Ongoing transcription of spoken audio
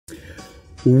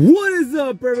What is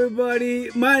up,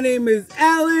 everybody? My name is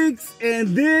Alex, and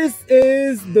this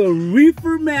is the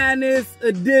Reefer Madness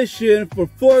edition for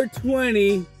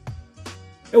 420.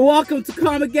 And welcome to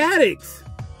Comic Addicts.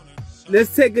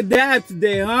 Let's take a dab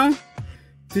today, huh?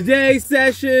 Today's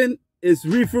session is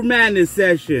Reefer Madness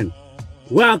session.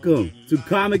 Welcome to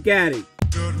Comic Addicts.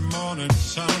 Good morning,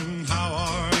 sun. How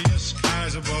are you?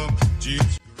 Skies above.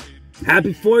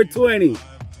 Happy 420.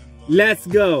 Let's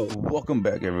go. Welcome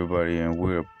back, everybody, and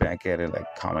we're back at it like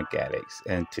Comic Addicts.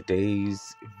 And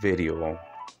today's video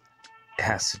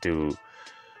has to do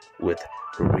with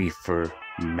Reefer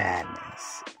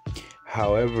Madness.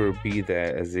 However, be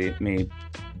that as it may,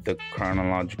 the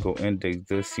chronological index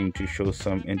does seem to show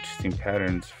some interesting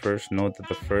patterns. First, note that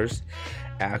the first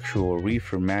actual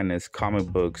Reefer Madness comic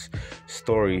books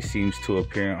story seems to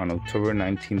appear on October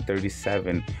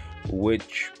 1937,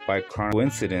 which by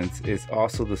coincidence is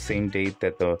also the same date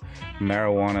that the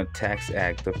Marijuana Tax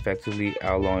Act effectively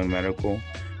outlawing medical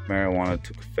marijuana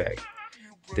took effect.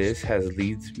 This has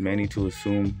leads many to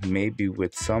assume, maybe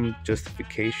with some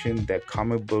justification, that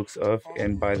comic books of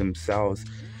and by themselves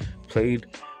played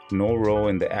no role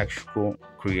in the actual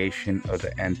creation of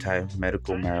the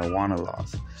anti-medical marijuana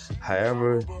laws.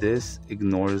 However, this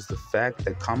ignores the fact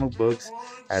that comic books,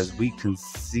 as we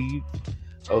conceive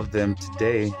of them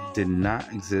today, did not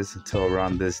exist until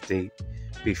around this date.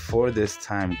 Before this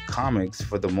time, comics,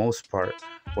 for the most part,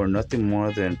 were nothing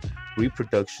more than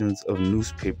reproductions of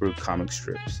newspaper comic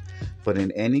strips. But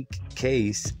in any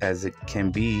case, as it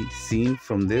can be seen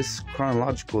from this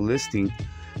chronological listing,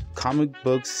 comic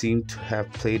books seem to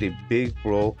have played a big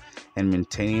role in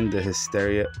maintaining the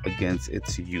hysteria against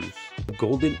its use. The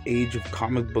golden age of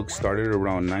comic books started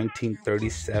around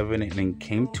 1937 and then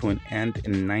came to an end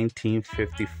in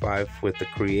 1955 with the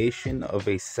creation of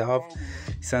a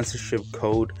self-censorship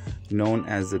code known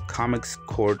as the Comics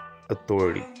Code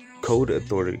Authority,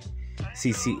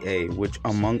 CCA, which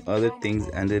among other things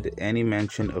ended any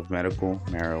mention of medical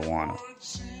marijuana.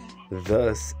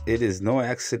 Thus, it is no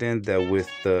accident that with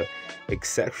the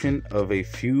exception of a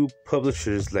few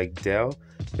publishers like Dell,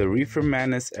 the Reefer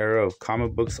Madness era of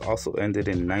comic books also ended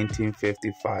in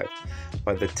 1955,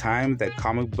 by the time that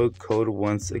comic book code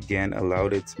once again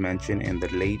allowed its mention in the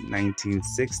late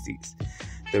 1960s.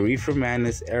 The Reefer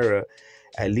Madness era,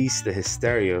 at least the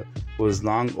hysteria, was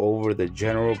long over. The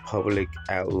general public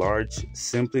at large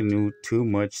simply knew too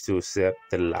much to accept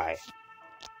the lie.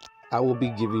 I will be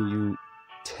giving you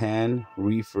 10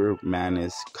 Reefer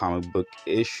Madness comic book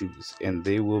issues, and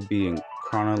they will be in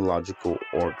chronological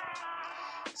order.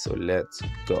 So let's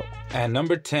go. At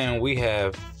number 10, we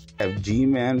have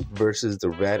G-Man versus the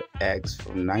Red X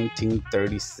from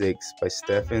 1936 by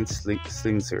Stephen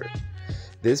Slinger.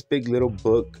 This big little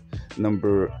book,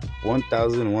 number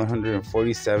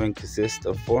 1147, consists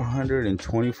of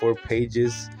 424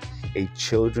 pages, a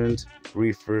children's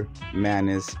Reefer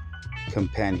Madness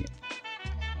companion.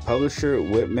 Publisher,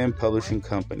 Whitman Publishing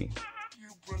Company.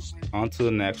 On to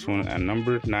the next one. At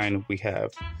number 9, we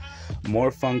have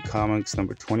More Fun Comics,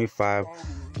 number 25,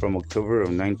 from October of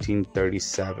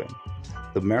 1937.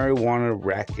 The Marijuana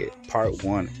Racket, Part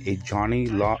 1, a Johnny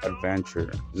Law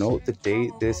adventure. Note the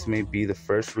date. This may be the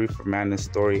first Reefer Madness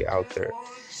story out there,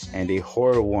 and a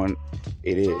horror one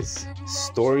it is.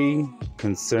 Story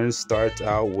concern starts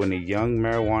out when a young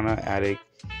marijuana addict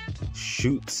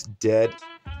shoots dead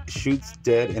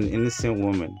an innocent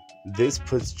woman. This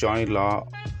puts Johnny Law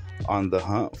on the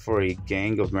hunt for a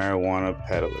gang of marijuana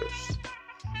peddlers.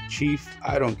 Chief,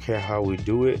 I don't care how we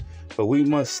do it, but we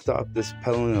must stop this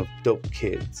peddling of dope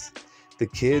kids. The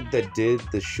kid that did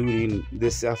the shooting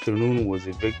this afternoon was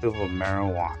a victim of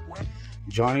marijuana.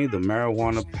 Johnny, the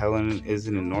marijuana peddling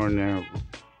isn't an ordinary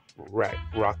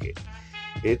racket.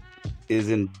 It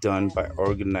isn't done by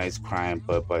organized crime,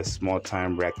 but by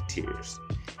small-time racketeers.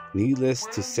 Needless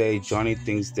to say, Johnny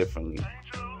thinks differently.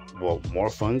 Well, More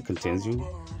Fun continues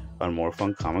on More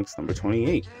Fun Comics number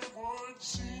 28.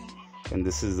 And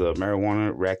this is the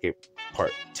Marijuana Racket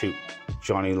Part 2,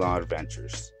 Johnny Law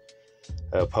Adventures.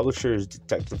 Publisher is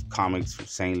Detective Comics from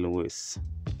St. Louis,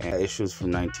 and issues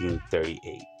from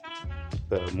 1938.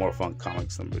 The More Fun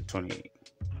Comics number 28.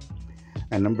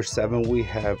 At number 7, we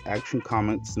have Action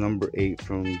Comics number 8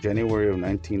 from January of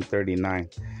 1939.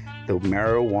 The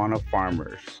Marijuana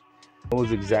Farmers.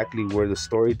 Knows exactly where the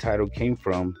story title came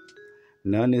from.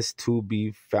 None is to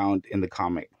be found in the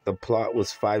comic. The plot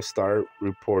was 5-star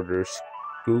reporter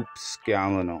Scoop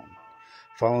Scallion,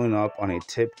 following up on a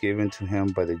tip given to him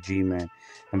by the G-Man,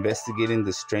 investigating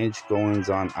the strange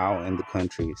goings-on out in the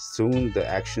country. Soon the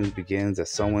action begins as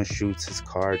someone shoots his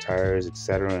car tires,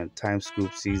 etc., and Time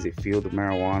Scoop sees a field of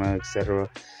marijuana, etc.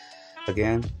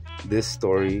 Again, this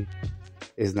story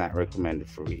is not recommended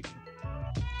for reading.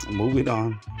 Moving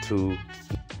on to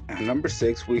number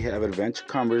 6, we have Adventure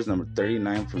Commerce number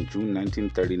 39 from June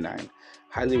 1939.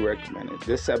 Highly recommended.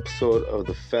 This episode of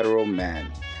The Federal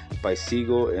Man by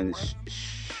Siegel and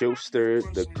Schuster,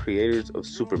 the creators of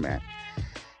Superman,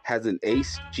 has an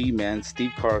ace G-man,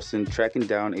 Steve Carlson, tracking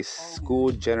down a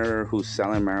school janitor who's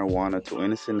selling marijuana to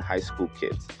innocent high school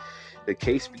kids. The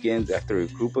case begins after a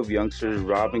group of youngsters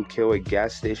rob and kill a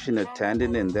gas station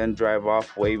attendant and then drive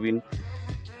off waving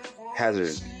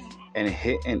hazards and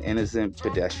hit an innocent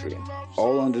pedestrian,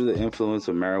 all under the influence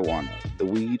of marijuana, the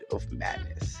weed of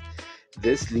madness.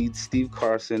 This leads Steve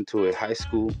Carlson to a high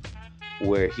school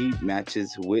where he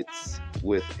matches wits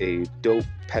with a dope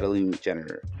peddling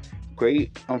janitor.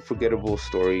 Great unforgettable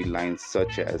storylines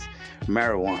such as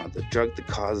marijuana, the drug that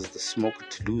causes the smoker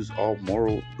to lose all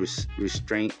moral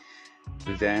restraint.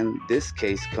 Then this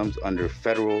case comes under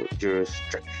federal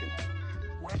jurisdiction.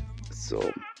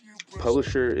 So,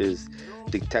 publisher is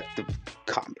Detective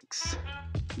Comics.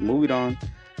 Moving on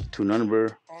to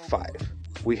number 5.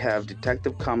 We have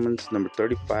Detective Comics number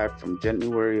 35 from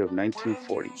January of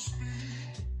 1940.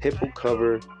 Hippo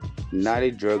cover, not a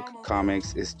drug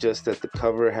comics. It's just that the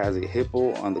cover has a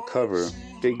hippo on the cover.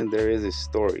 Big, and there is a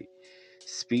story.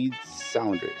 Speed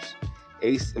Saunders,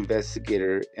 ace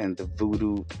investigator, and the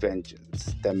voodoo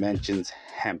vengeance that mentions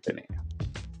Hampton.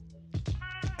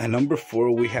 At number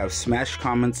 4, we have Smash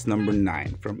Comics number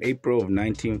 9 from April of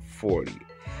 1940.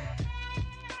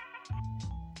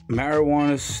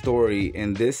 Marijuana story.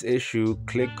 In this issue,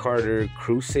 Click Carter,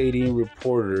 crusading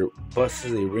reporter, busts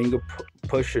a ring of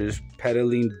pushers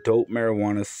peddling dope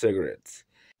marijuana cigarettes.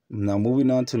 Now moving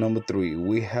on to number 3,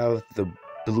 we have the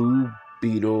Blue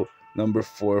Beetle number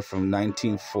 4 from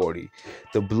 1940.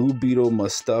 The Blue Beetle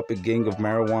must stop a gang of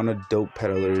marijuana dope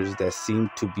peddlers that seem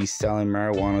to be selling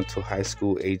marijuana to high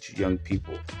school age young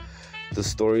people. The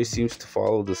story seems to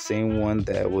follow the same one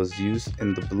that was used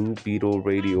in the Blue Beetle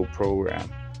radio program,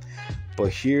 but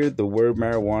here the word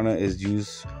marijuana is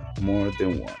used more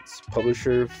than once.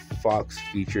 Publisher Fox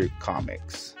Featured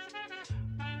Comics.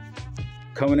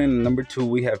 Coming in at number 2,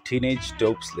 we have Teenage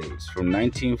Dope Slaves from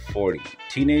 1940.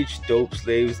 Teenage Dope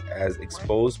Slaves as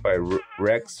exposed by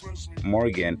Rex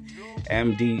Morgan,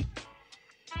 MD.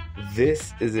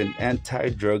 This is an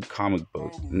anti-drug comic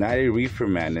book, not a Reefer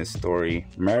Madness story.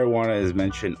 Marijuana is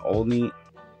mentioned only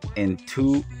in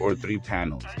 2 or 3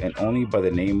 panels, and only by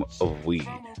the name of weed.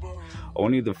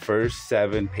 Only the first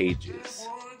 7 pages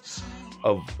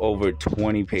of over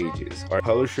 20 pages are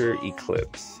publisher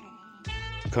Eclipse.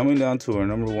 Coming down to our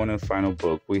number 1 and final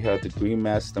book, we have The Green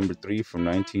Mask number 3 from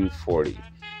 1940.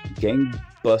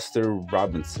 Gangbuster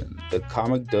Robinson. The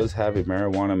comic does have a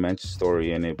marijuana mention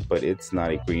story in it, but it's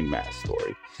not a Green Mask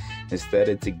story. Instead,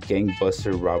 it's a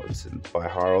Gangbuster Robinson by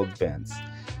Harold Vance.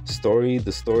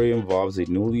 The story involves a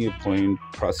newly appointed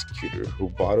prosecutor who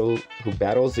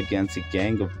battles against a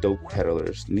gang of dope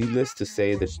peddlers. Needless to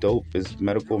say, the dope is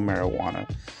medical marijuana.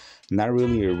 Not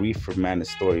really a Reefer Madness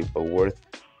story, but worth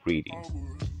reading.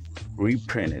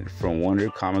 Reprinted from Wonder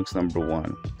Comics number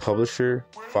 1. Publisher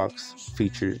Fox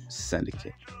Feature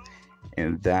Syndicate.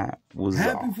 And that was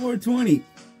Happy all. 420.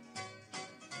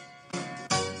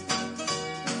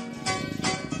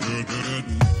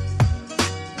 Good